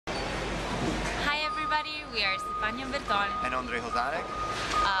everybody, we are Stefania Bertoni and Andre Hodarek.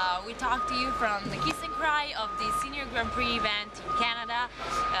 We talk to you from the kiss and cry of the Senior Grand Prix event in Canada,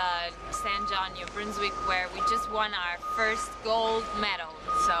 St. John, New Brunswick, where we just won our first gold medal.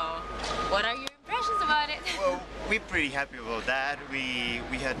 So, what are your impressions about it? Well, we're pretty happy about that.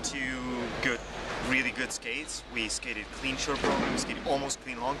 We had two really good skates. We skated clean short program, we skated almost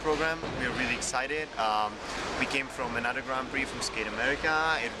clean long program. We were really excited. We came from another Grand Prix from Skate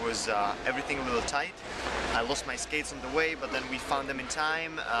America. It was everything a little tight. I lost my skates on the way, but then we found them in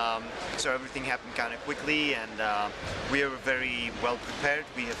time. So everything happened kind of quickly, and we are very well prepared.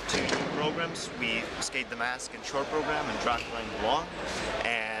 We have two new programs. We skate the mask and short program and drag line long.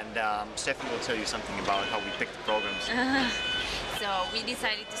 And Steffi will tell you something about how we picked the programs. So we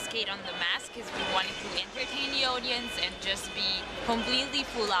decided to skate on the mask because we wanted to entertain the audience and just be completely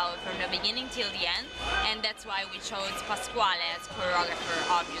full out from the beginning till the end, and that's why we chose Pasquale as choreographer,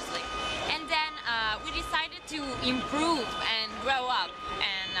 obviously. And then we decided to improve and grow up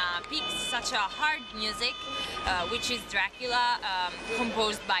and pick such a hard music, which is Dracula,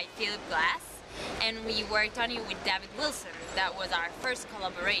 composed by Philip Glass. And we worked on it with David Wilson. That was our first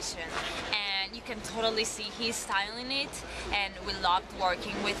collaboration, and you can totally see his style in it, and we loved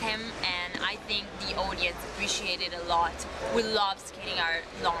working with him, and I think the audience appreciated a lot. We love skating our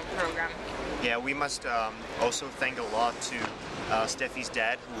long program. Yeah, we must also thank a lot to Steffi's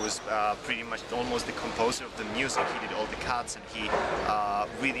dad, who was pretty much almost the composer of the music. He did all the cuts, and he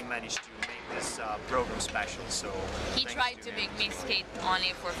really managed to make this program special. So he tried to make me skate on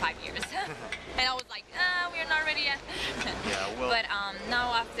it for 5 years, and I was like, we're not ready yet. Yeah, well, but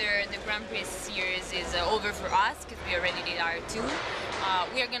now after the Grand Prix series is over for us, because we already did our two,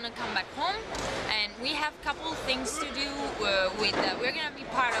 we are gonna come back home, and we have a couple things to do. We're gonna be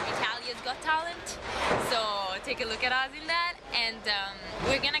part of Italia's Got Talent, so take a look at us in that, and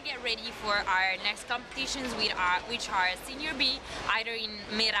we're gonna get ready for our next competitions, which are Senior B, either in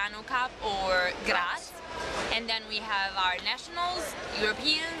Merano Cup or Graz, and then we have our nationals,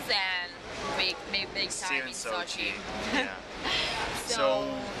 Europeans, and big time in Sochi. Yeah. So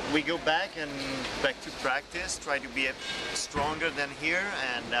we go back to practice, try to be stronger than here,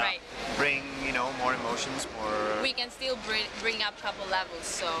 and bring more emotions, more. We can still bring up a couple levels,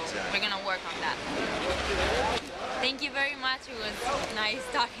 so we're gonna work on that. Thank you very much. It was nice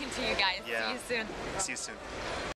talking to you guys. Yeah. See you soon. See you soon.